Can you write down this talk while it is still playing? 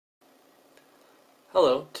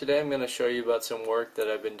Hello, today I'm going to show you about some work that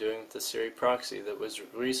I've been doing with the Siri Proxy that was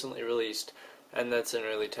recently released and that's in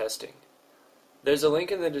early testing. There's a link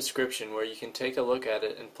in the description where you can take a look at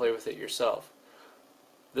it and play with it yourself.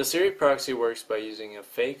 The Siri Proxy works by using a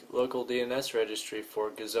fake local DNS registry for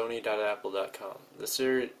gazoni.apple.com, the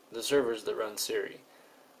servers that run Siri.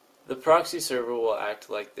 The proxy server will act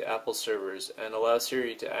like the Apple servers and allow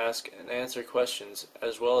Siri to ask and answer questions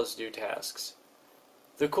as well as do tasks.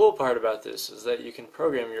 The cool part about this is that you can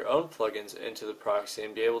program your own plugins into the proxy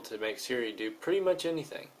and be able to make Siri do pretty much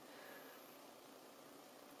anything.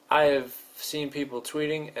 I have seen people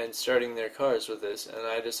tweeting and starting their cars with this, and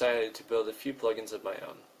I decided to build a few plugins of my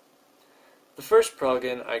own. The first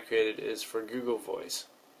plugin I created is for Google Voice.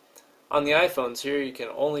 On the iPhone, Siri can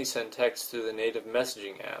only send text through the native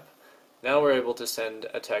messaging app. Now we're able to send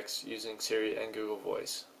a text using Siri and Google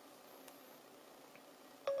Voice.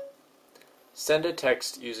 Send a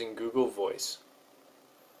text using Google Voice.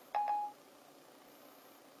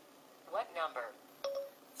 What number?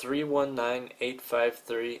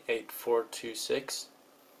 319-853-8426.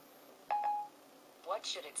 What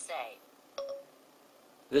should it say?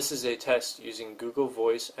 This is a test using Google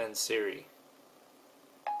Voice and Siri.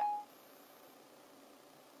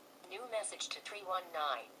 New message to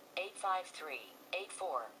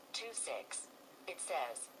 319-853-8426. It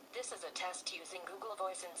says, this is a test using Google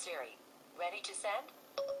Voice and Siri. Ready to send?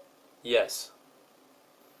 Yes.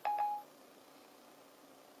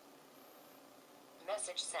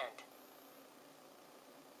 Message sent.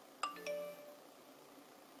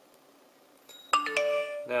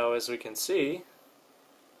 Now, as we can see,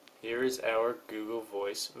 here is our Google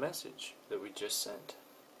Voice message that we just sent.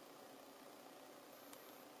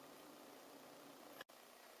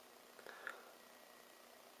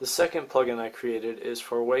 The second plugin I created is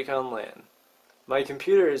for Wake On LAN. My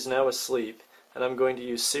computer is now asleep, and I'm going to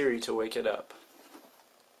use Siri to wake it up.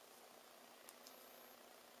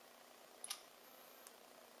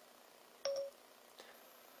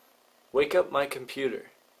 Wake up my computer.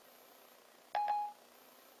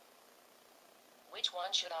 Which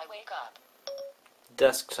one should I wake up?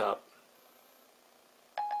 Desktop.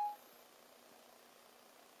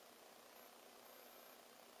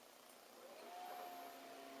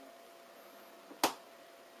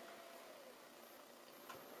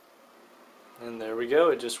 And there we go,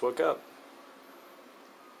 it just woke up.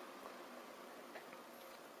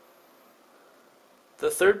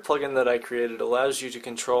 The third plugin that I created allows you to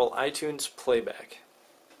control iTunes playback.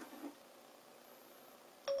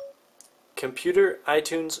 Computer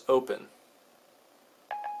iTunes open.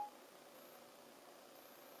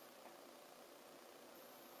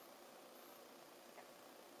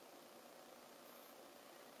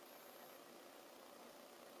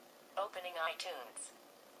 Opening iTunes.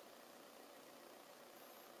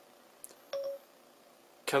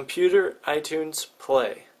 Computer iTunes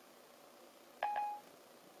play.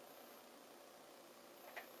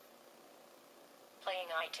 Playing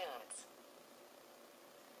iTunes.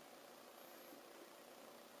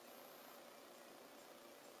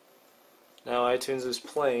 Now iTunes is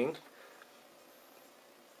playing.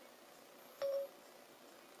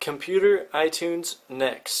 Computer iTunes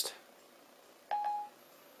next.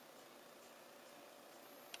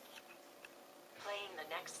 Playing the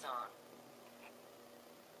next song.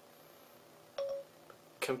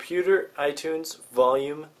 Computer iTunes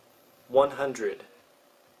volume 100.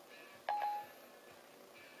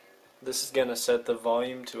 This is going to set the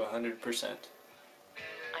volume to 100%. iTunes volume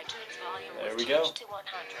There was we go. changed to 100.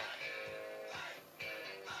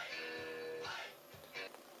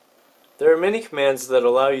 There are many commands that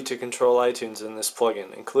allow you to control iTunes in this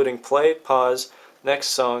plugin, including play, pause, next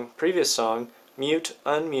song, previous song, mute,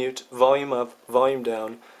 unmute, volume up, volume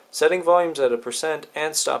down, setting volumes at a %,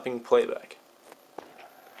 and stopping playback.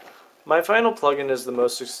 My final plugin is the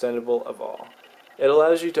most extendable of all. It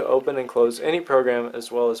allows you to open and close any program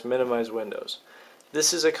as well as minimize windows.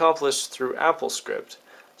 This is accomplished through AppleScript,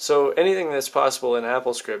 so anything that's possible in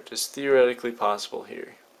AppleScript is theoretically possible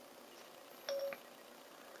here.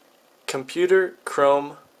 Computer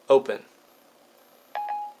Chrome open.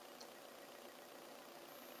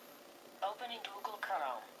 Opening Google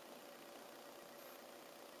Chrome.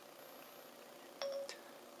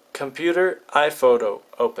 Computer iPhoto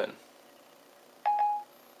open.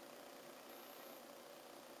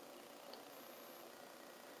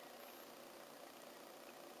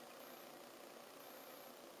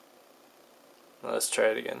 Let's try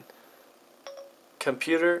it again.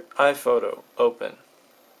 Computer iPhoto open.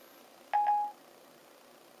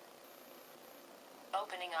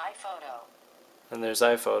 Opening iPhoto. And there's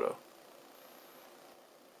iPhoto.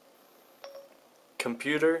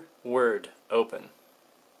 Computer Word open.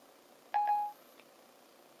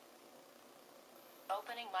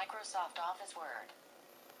 Opening Microsoft Office Word.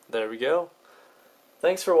 There we go.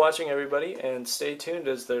 Thanks for watching, everybody, and stay tuned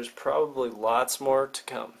as there's probably lots more to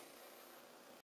come.